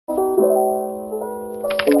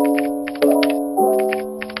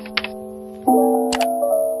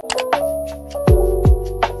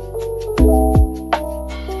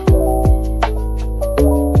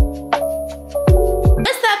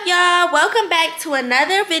Welcome back to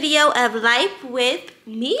another video of life with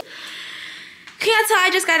me. Can y'all tell I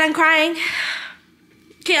just got done crying?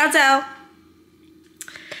 Can y'all tell?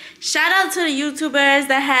 Shout out to the YouTubers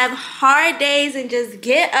that have hard days and just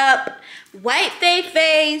get up, wipe their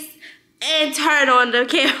face, and turn on the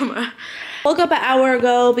camera. Woke up an hour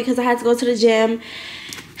ago because I had to go to the gym.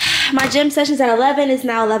 My gym session's at 11. It's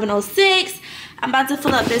now 11:06. I'm about to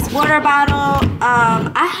fill up this water bottle.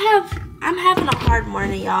 I'm having a hard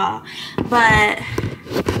morning, y'all, but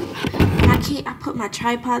I put my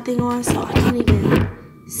tripod thing on, so I can't even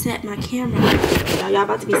set my camera. Y'all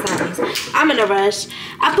about to be silent. I'm in a rush.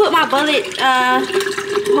 I put my bullet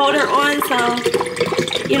holder on, so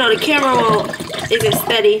you know the camera isn't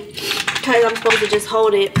steady because I'm supposed to just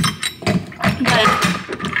hold it. But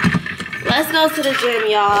let's go to the gym,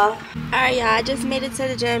 y'all. Alright, y'all, I just made it to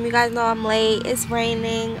the gym. You guys know I'm late. It's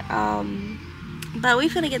raining. But we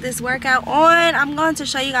finna get this workout on. I'm going to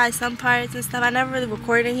show you guys some parts and stuff. I never really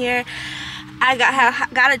recorded in here. I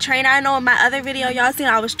got a trainer. I know in my other video y'all seen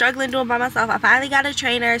I was struggling doing by myself. I finally got a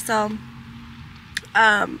trainer, so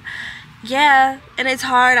yeah, and it's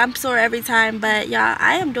hard. I'm sore every time, but y'all,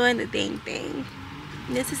 I am doing the thing.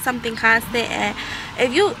 This is something constant, and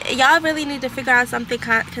if y'all really need to figure out something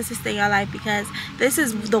consistent in your life, because this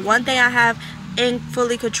is the one thing I have in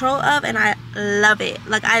fully control of, and I love it.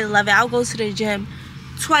 Like, I love it. I'll go to the gym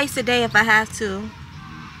twice a day if I have to.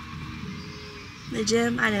 The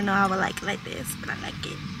gym, I didn't know I would like this, but I like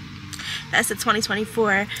it. That's the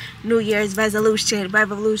 2024 New Year's revolution.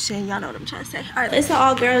 Y'all know what I'm trying to say. All right, it's an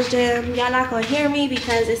all girls gym. Y'all not gonna hear me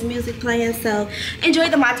because it's music playing, so enjoy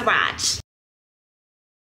the montage.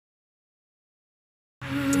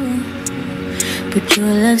 But your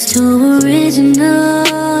love's too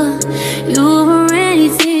original. You were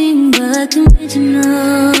anything but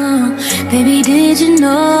conventional. Baby, did you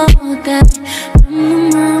know that from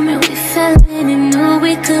the moment we fell in and knew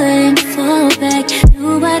we couldn't fall back,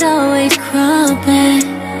 knew I'd always crawl back.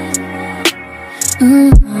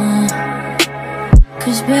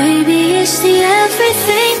 Cause baby, it's the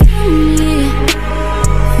everything for me,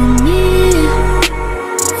 for me,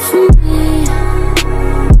 for me.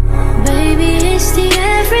 Baby, it's the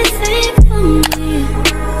everything for me,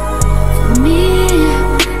 for me,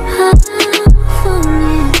 oh, for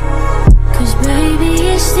me. Cause baby,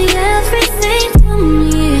 it's the everything for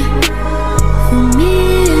me, for me,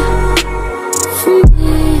 for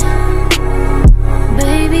me.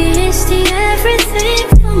 Baby, it's the everything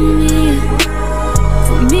for me,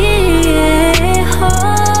 for me, oh,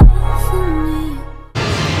 for me.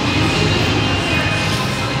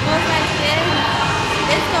 Goes like this.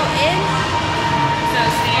 This go in. So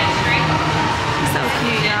stand straight. So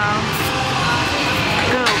cute, y'all.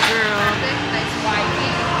 Go, girl. Nice wide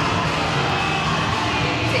feet.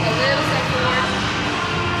 Take a little step forward.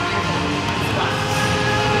 Squat.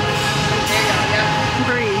 There you go. Yep.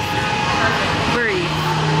 Breathe. Perfect. Breathe.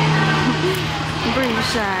 Breathe,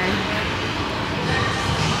 shy.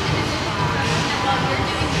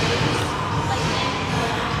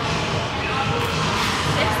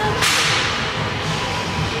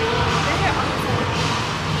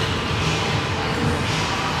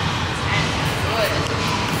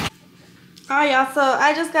 Alright, y'all, so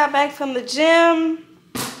I just got back from the gym.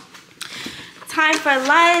 Time for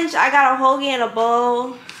lunch. I got a hoagie and a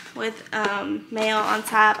bowl with mayo on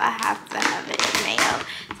top. I have to have it with mayo.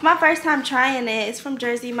 It's my first time trying it. It's from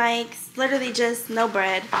Jersey Mike's. Literally just no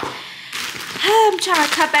bread. I'm trying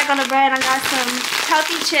to cut back on the bread. I got some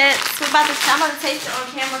healthy chips. I'm about to taste it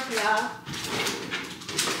on camera for y'all.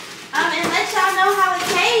 And let y'all know how it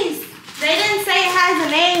tastes. They didn't say it has a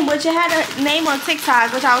name, which it had a name on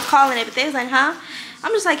TikTok, which I was calling it, but they was like, huh?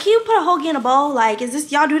 I'm just like, can you put a hoagie in a bowl? Like, is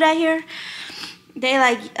this, y'all do that here? They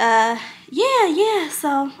like, yeah.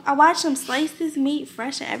 So I watched them slice this meat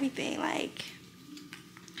fresh and everything, like.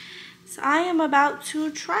 So I am about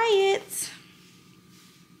to try it.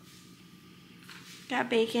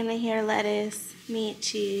 Got bacon in here, lettuce, meat,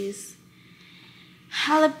 cheese,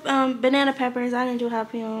 banana peppers. I didn't do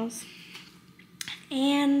jalapenos.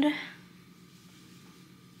 And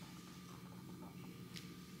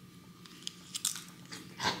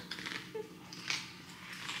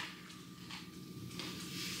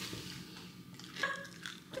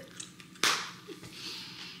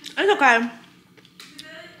it's okay.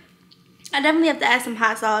 I definitely have to add some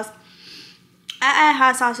hot sauce. I add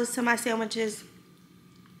hot sauces to my sandwiches.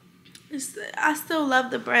 I still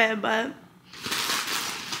love the bread, but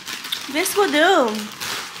this will do.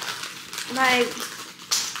 Like,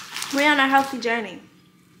 we're on a healthy journey.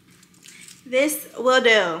 This will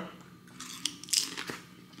do.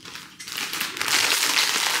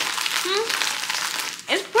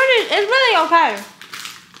 It's really okay.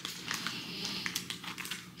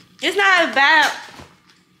 It's not as bad as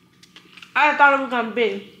I thought it was gonna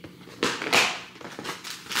be.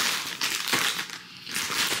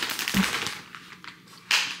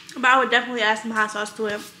 But I would definitely add some hot sauce to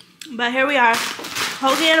it. But here we are,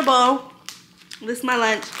 holding in a bowl. This is my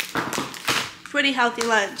lunch. Pretty healthy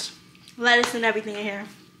lunch. Lettuce and everything in here.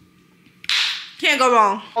 Can't go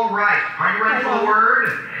wrong. All right, are you ready for the word?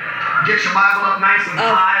 Get your Bible up nice and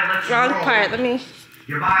high. Let's wrong roll. part. Let me.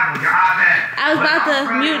 Your Bible, your iPad. I was about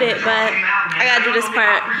to mute it, but I gotta do this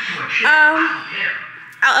part.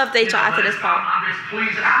 I'll update y'all after this part. I'm just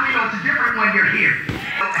pleased. How many know it's different when you're here?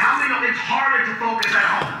 How many know it's harder to focus at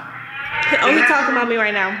home? Only talking about me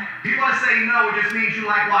right now. People that say no, it just means you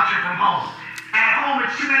like watching from home. At home,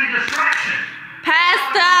 it's too many distractions.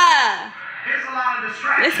 Pastor! It's a lot of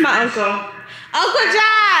distractions. This is my uncle. Uncle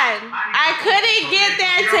John, I couldn't get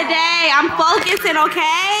there today. I'm focusing,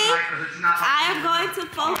 okay? I am going to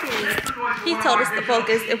focus. He told us to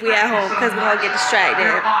focus if we at home because we're going to get distracted.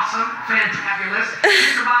 Awesome, fantabulous.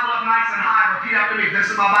 Get your Bible up nice and high. Repeat after me. This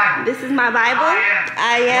is my Bible. This is my Bible.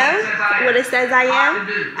 I am what it says I am.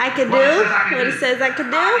 I can do what it says I can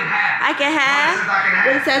do. I can have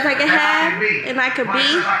what it says I can have. And I can be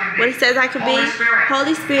what it says I can be.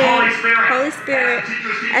 Holy Spirit, Holy Spirit,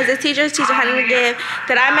 as a teacher's teacher, how to give,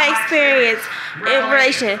 that I may experience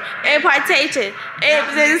information, impartation,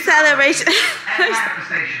 in celebration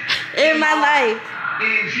in my life.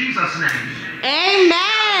 In Jesus' name.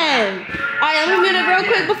 Amen. Alright, let me mute it real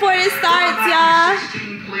quick before this starts, y'all.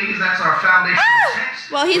 16, please. That's our foundational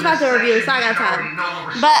text. Well, he's about to review, so I got time.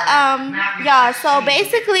 But y'all, so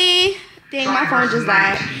basically, dang, my phone just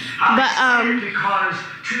died. But because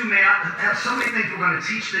too many, so many things we're going to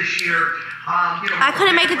teach this year. I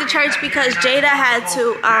couldn't make it to church because Jada had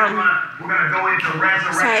to we're gonna go into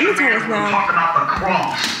resurrection. Sorry, let me turn this We're down. talk about the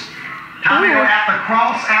cross. How many are at the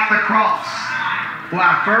cross? At the cross. Well,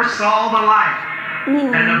 I first saw the light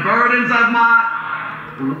and the burdens of my.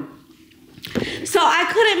 So I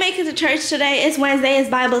couldn't make it to church today. It's Wednesday, it's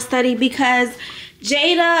Bible study because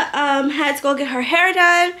Jada had to go get her hair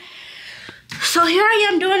done. So here I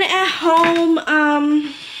am doing it at home.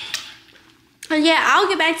 And yeah, I'll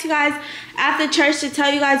get back to you guys after church to tell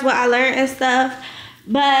you guys what I learned and stuff.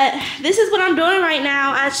 But this is what I'm doing right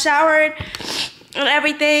now. I showered and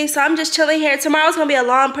everything, so I'm just chilling here. Tomorrow's gonna be a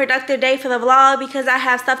long, productive day for the vlog because I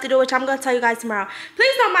have stuff to do, which I'm gonna tell you guys tomorrow.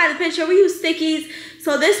 Please don't mind the picture. We use stickies,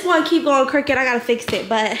 so this one keep going crooked. I gotta fix it.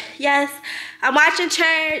 But yes, I'm watching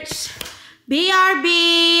church.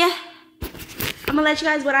 BRB. I'm gonna let you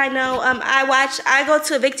guys what I know. I go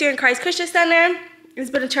to Victory in Christ Christian Center. It's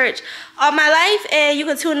been a church all my life, and you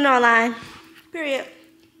can tune in online. Period.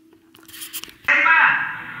 Amen.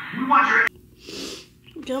 We want your.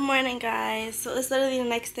 Good morning, guys. So it's literally the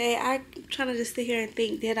next day. I'm trying to just sit here and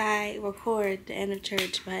think, did I record the end of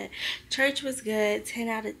church? But church was good, 10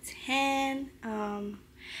 out of 10. I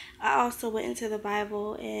also went into the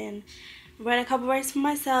Bible and read a couple verses for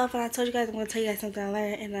myself, and I told you guys I'm going to tell you guys something I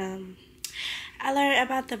learned. And I learned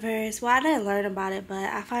about the verse. Well, I didn't learn about it, but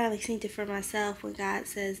I finally seen it for myself when God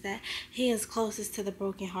says that He is closest to the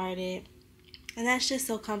brokenhearted. And that's just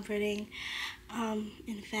so comforting.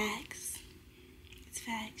 In facts. It's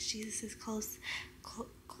facts. Jesus is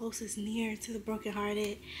closest near to the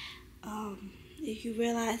brokenhearted. If you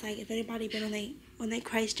realize, like, if anybody been on their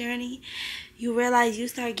Christ journey, you realize you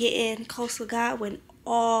start getting close to God when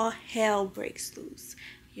all hell breaks loose.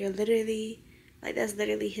 You're literally, like, that's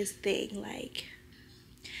literally His thing. Like,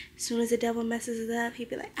 as soon as the devil messes it up, He'd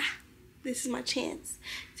be like, this is my chance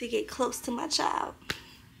to get close to my child.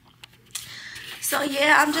 So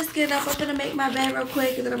yeah, I'm just getting up. I'm gonna make my bed real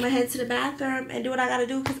quick, and then I'm gonna head to the bathroom and do what I gotta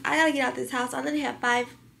do because I gotta get out this house. I literally have 5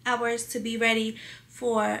 hours to be ready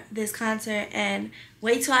for this concert, and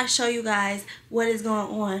wait till I show you guys what is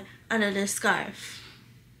going on under this scarf.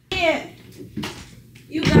 Yeah,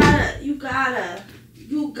 you got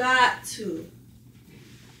to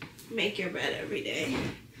make your bed every day.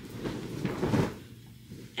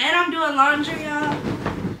 And I'm doing laundry, y'all.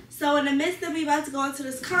 So in the midst of me about to go into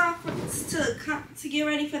this conference to get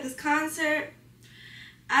ready for this concert,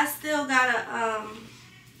 I still gotta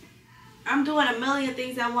I'm doing a million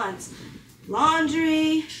things at once.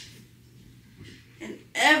 Laundry and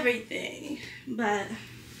everything. But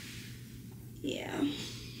yeah.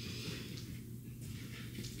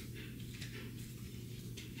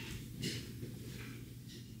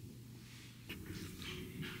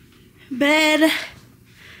 Bed,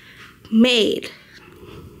 made.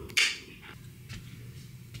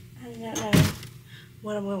 I don't know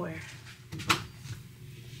what I'm gonna wear.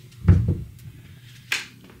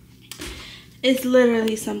 It's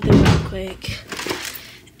literally something real quick.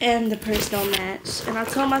 And the purse don't match. And I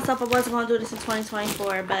told myself I wasn't gonna do this in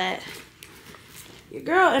 2024, but your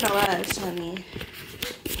girl in a rush, honey.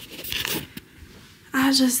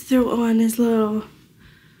 I just threw on this little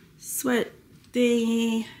sweat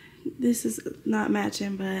thingy. This is not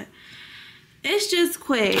matching, but it's just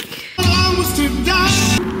quick.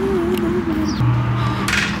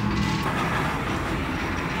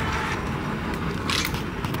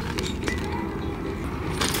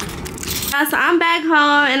 So I'm back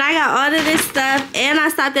home and I got all of this stuff and I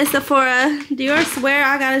stopped at Sephora. Dior swear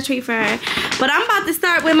I got a treat for her. But I'm about to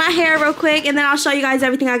start with my hair real quick and then I'll show you guys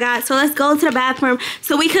everything I got. So let's go to the bathroom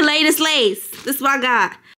so we can lay this lace. This is what I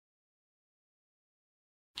got.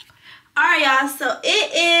 Alright y'all, so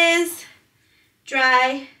it is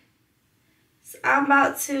dry. So I'm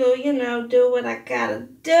about to, you know, do what I gotta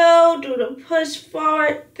do the push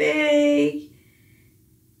forward thing.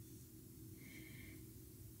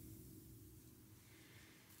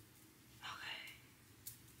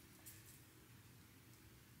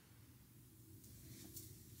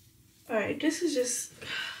 Alright, this is just,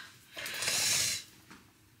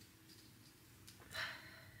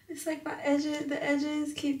 it's like my edges, the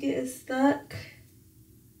edges keep getting stuck.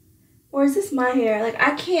 Or is this my hair? Like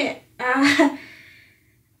I can't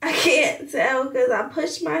tell because I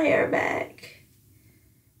pushed my hair back.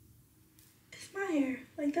 It's my hair.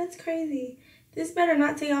 Like that's crazy. This better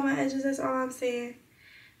not take out my edges, that's all I'm saying.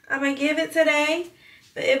 I'm gonna give it today,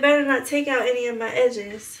 but it better not take out any of my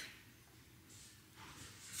edges.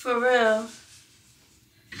 For real.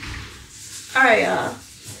 Alright, y'all.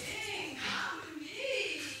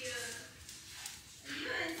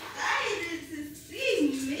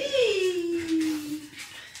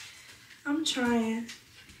 I'm trying.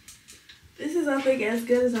 This is, I think, as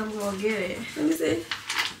good as I'm gonna get it. Let me see. It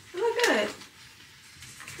look good. It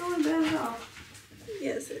don't look bad at all.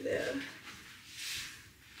 Yes, it does.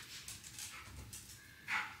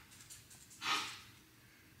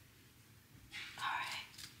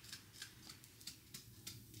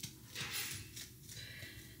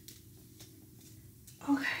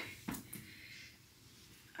 Okay.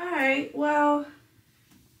 Alright, well,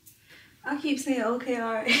 I keep saying okay,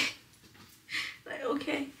 alright. Like,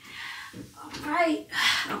 okay. Alright.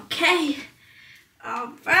 Okay.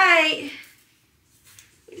 Alright.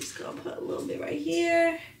 We're just gonna put a little bit right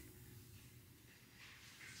here.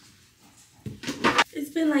 It's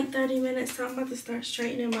been like 30 minutes, so I'm about to start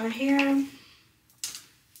straightening my hair.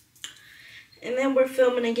 And then we're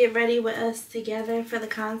filming and get ready with us together for the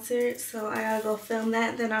concert. So I gotta go film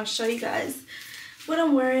that. Then I'll show you guys what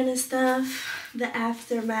I'm wearing and stuff. The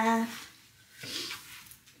aftermath.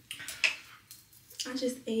 I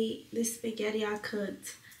just ate this spaghetti I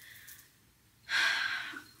cooked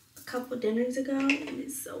a couple dinners ago. And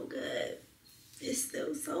it's so good. It's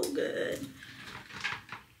still so good.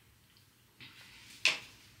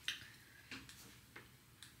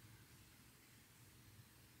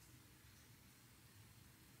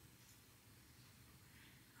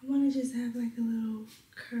 I want to just have like a little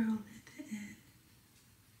curl at the end.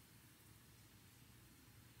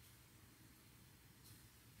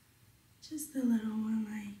 Just a little one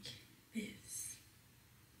like this.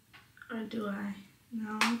 Or do I?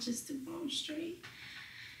 No, I'll just do bone straight.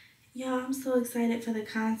 Y'all, I'm so excited for the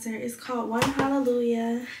concert. It's called One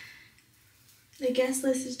Hallelujah. The guest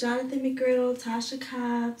list is Jonathan McGriddle, Tasha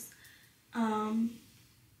Cobbs,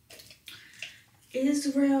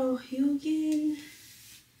 Israel Hugan,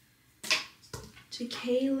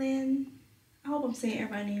 Jakaylin. I hope I'm saying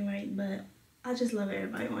everybody's name right, but I just love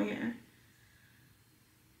everybody on here.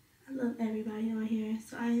 I love everybody on here,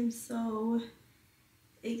 so I am so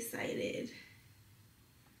excited.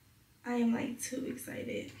 I am like too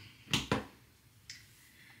excited.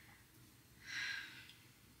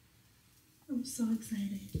 I'm so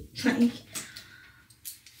excited. Like,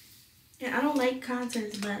 and I don't like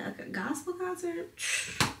concerts, but like a gospel concert,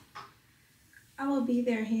 I will be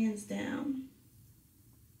there hands down.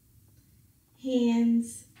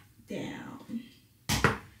 Hands down.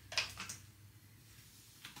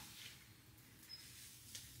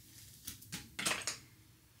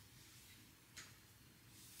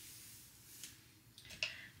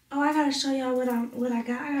 Oh, I gotta show y'all what I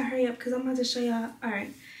got. I gotta hurry up because I'm about to show y'all. All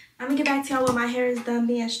right, I'm gonna get back to y'all when my hair is done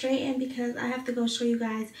being straightened because I have to go show you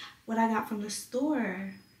guys what I got from the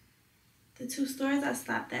store. The 2 stores I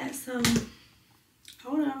stopped at. So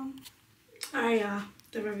hold on. All right, y'all.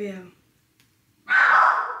 The reveal.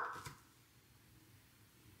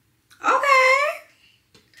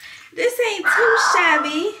 ain't too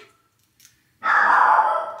shabby.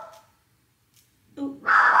 Ooh.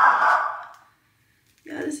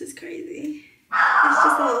 Yo, this is crazy. It's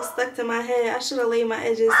just a little stuck to my head. I should have laid my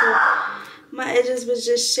edges so my edges was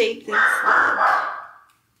just shaped and stuck.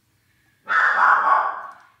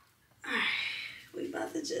 Alright, we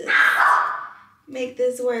about to just make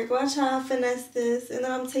this work. Watch how I finesse this, and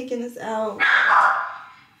then I'm taking this out.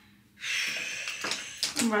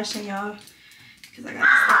 I'm rushing, y'all, because I gotta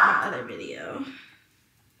start my other video.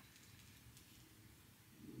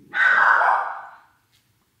 If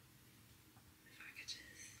I could just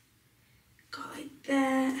go like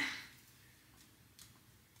that.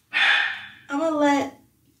 I'm gonna let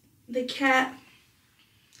the cap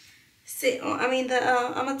sit on, I'm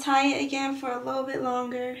gonna tie it again for a little bit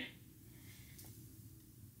longer.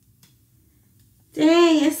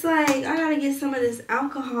 Dang, it's like I gotta get some of this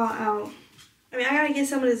alcohol out. I gotta get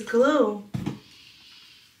some of this glue.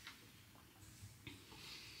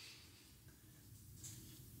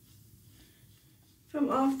 From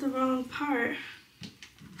off the wrong part.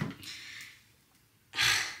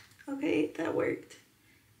 Okay, that worked.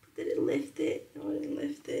 But did it lift it? No, it didn't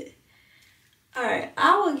lift it. Alright,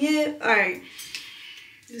 alright.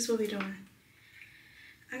 This is what we're doing.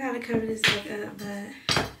 I gotta cover this back up, but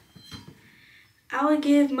I would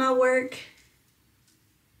give my work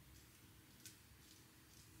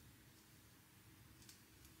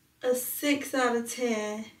a 6 out of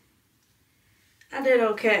 10. I did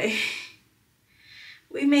okay.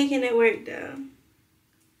 We making it work though.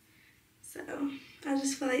 So I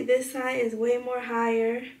just feel like this side is way more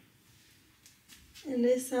higher. And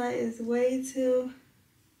this side is way too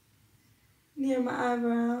near my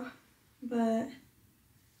eyebrow. But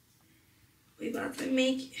we about to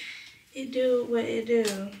make it do what it do.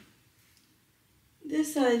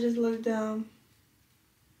 This side just look dumb.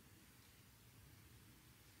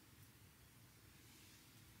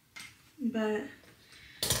 But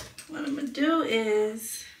what I'm gonna do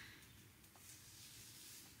is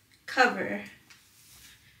cover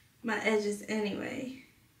my edges anyway,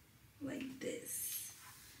 like this.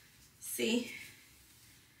 See?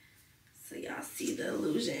 So y'all see the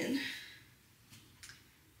illusion.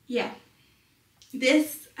 Yeah,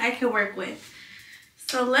 this I can work with.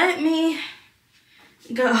 So let me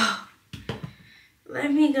go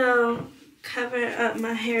cover up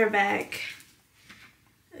my hair back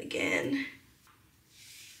again.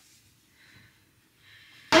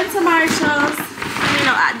 Went to Marshall's. You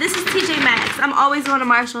know, this is TJ Maxx. I'm always going to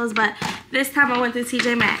Marshall's, but this time I went to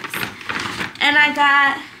TJ Maxx. And I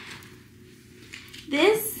got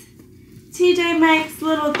this TJ Maxx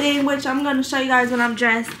little thing, which I'm going to show you guys when I'm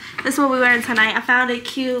dressed. This is what we're wearing tonight. I found it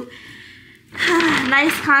cute.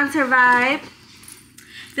 Nice contour vibe.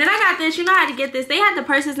 Then I got this. You know how to get this. They had the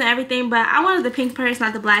purses and everything, but I wanted the pink purse,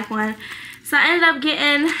 not the black one. So I ended up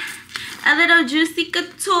getting a little Juicy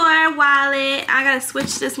Couture wallet. I gotta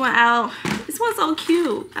switch this one out. This one's so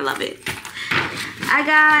cute. I love it. I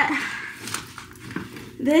got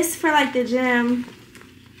this for like the gym.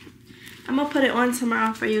 I'm gonna put it on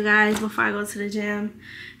tomorrow for you guys before I go to the gym.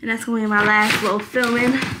 And that's gonna be my last little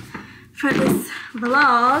filming for this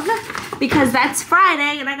vlog, because that's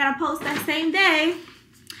Friday and I gotta post that same day.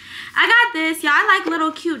 I got this. Y'all, I like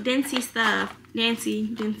little cute Dincy stuff.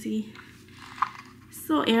 Dincy.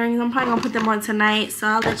 Little earrings. I'm probably gonna put them on tonight, so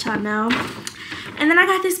I'll let y'all know. And then I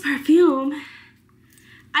got this perfume.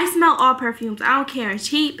 I smell all perfumes. I don't care.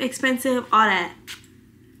 Cheap, expensive, all that.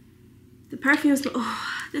 The perfumes,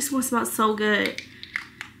 oh, this one smells so good.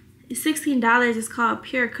 It's $16. It's called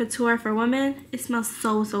Pure Couture for Women. It smells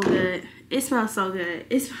so good. It smells so good.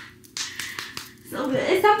 It's so good.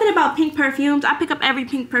 It's something about pink perfumes. I pick up every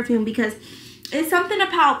pink perfume because it's something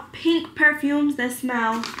about pink perfumes that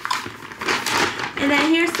smell. And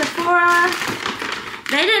then here's Sephora.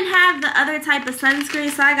 They didn't have the other type of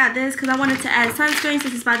sunscreen, so I got this because I wanted to add sunscreen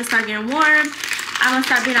since it's about to start getting warm. I'm going to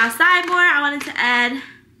start being outside more. I wanted to add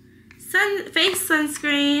face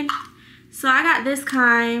sunscreen. So I got this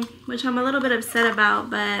kind, which I'm a little bit upset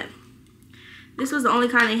about, but this was the only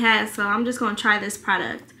kind they had, so I'm just going to try this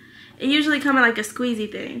product. It usually comes in like a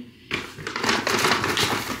squeezy thing.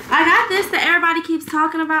 I got this that everybody keeps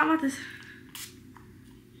talking about. This.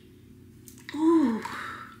 Ooh.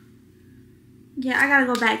 Yeah, I gotta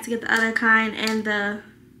go back to get the other kind and the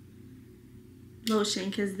lotion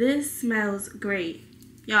because this smells great.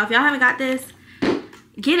 Y'all, if y'all haven't got this,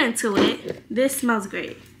 get into it. This smells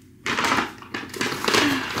great.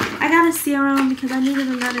 I got a serum because I needed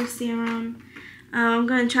another serum. I'm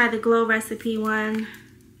gonna try the Glow Recipe one.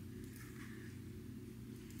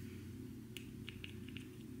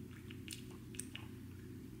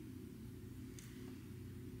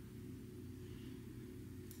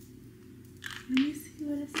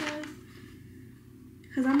 what it says.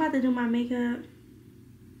 Because I'm about to do my makeup.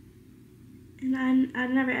 And I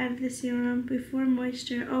never added the serum. Before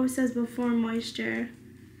moisture. Oh, it says before moisture.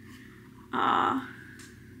 Aw.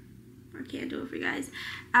 I can't do it for you guys.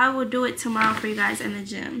 I will do it tomorrow for you guys in the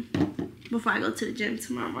gym. Before I go to the gym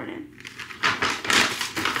tomorrow morning.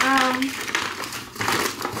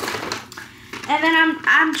 And then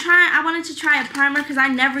I wanted to try a primer because I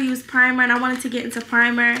never use primer and I wanted to get into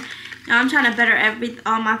primer. Now I'm trying to better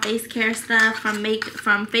all my face care stuff from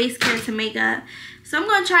face care to makeup. So I'm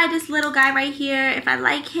going to try this little guy right here. If I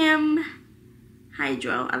like him,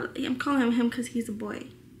 Hydro. I'm calling him because he's a boy.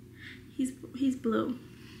 He's blue.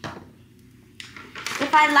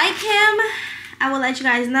 If I like him, I will let you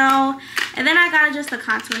guys know. And then I got just a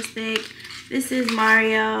contour stick. This is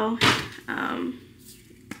Mario.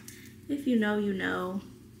 If you know, you know.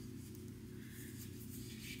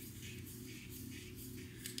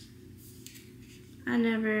 I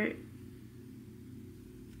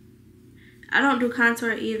don't do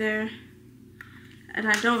contour either. And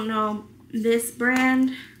I don't know this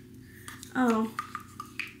brand. Oh.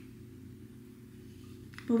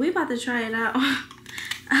 But we about to try it out.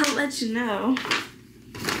 I'll let you know.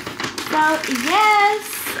 So,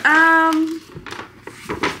 yes.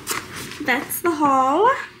 That's the haul.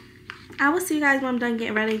 I will see you guys when I'm done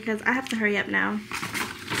getting ready because I have to hurry up now.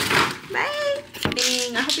 Bye.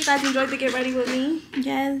 I hope you guys enjoyed the get ready with me.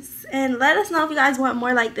 Yes. And let us know if you guys want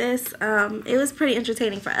more like this. It was pretty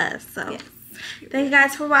entertaining for us. So, yes. Thank you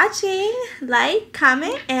guys for watching. Like,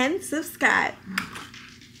 comment, and subscribe.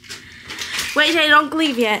 Wait, Jay, don't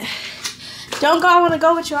leave yet. Don't go. I want to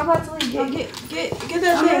go with you. I'm about to leave. Get that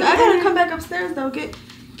thing. I gotta come back upstairs though. Get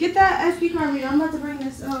that SP card reader. I'm about to bring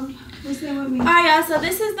this. Stay with me. Alright, y'all. So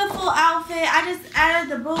this is the full outfit. I just added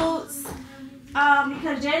the boots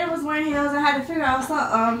because Jada was wearing heels. I had to figure out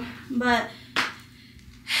something. But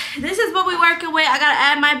this is what we're working with. I gotta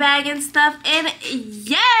add my bag and stuff. And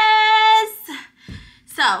yes.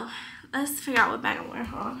 So let's figure out what bag I'm wearing.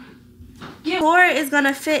 Hold on. Couture is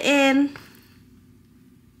gonna fit in.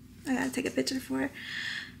 I gotta take a picture for it.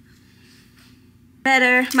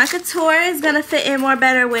 Better. My couture is gonna fit in more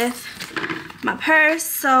better with my purse.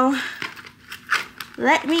 So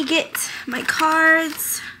let me get my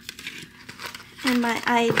cards and my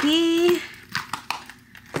ID.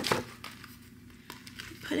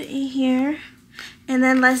 Put it in here. And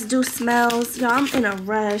then let's do smells. Y'all, I'm in a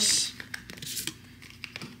rush.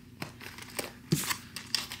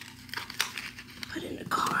 Put in the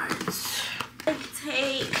cards. I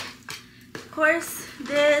take, of course,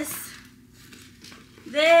 this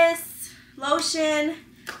lotion,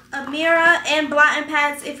 a mirror, and blotting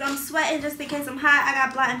pads. If I'm sweating, just in case I'm hot, I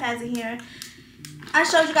got blotting pads in here. I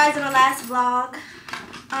showed you guys in the last vlog.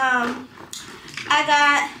 I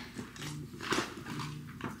got,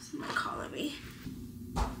 somebody calling me.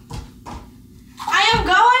 I am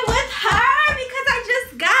going with her because I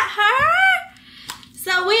just got her.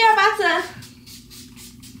 So we are about to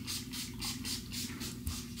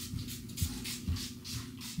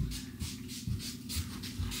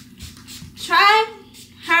try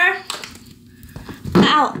her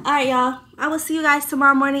out. Alright, y'all. I will see you guys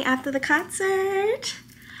tomorrow morning after the concert.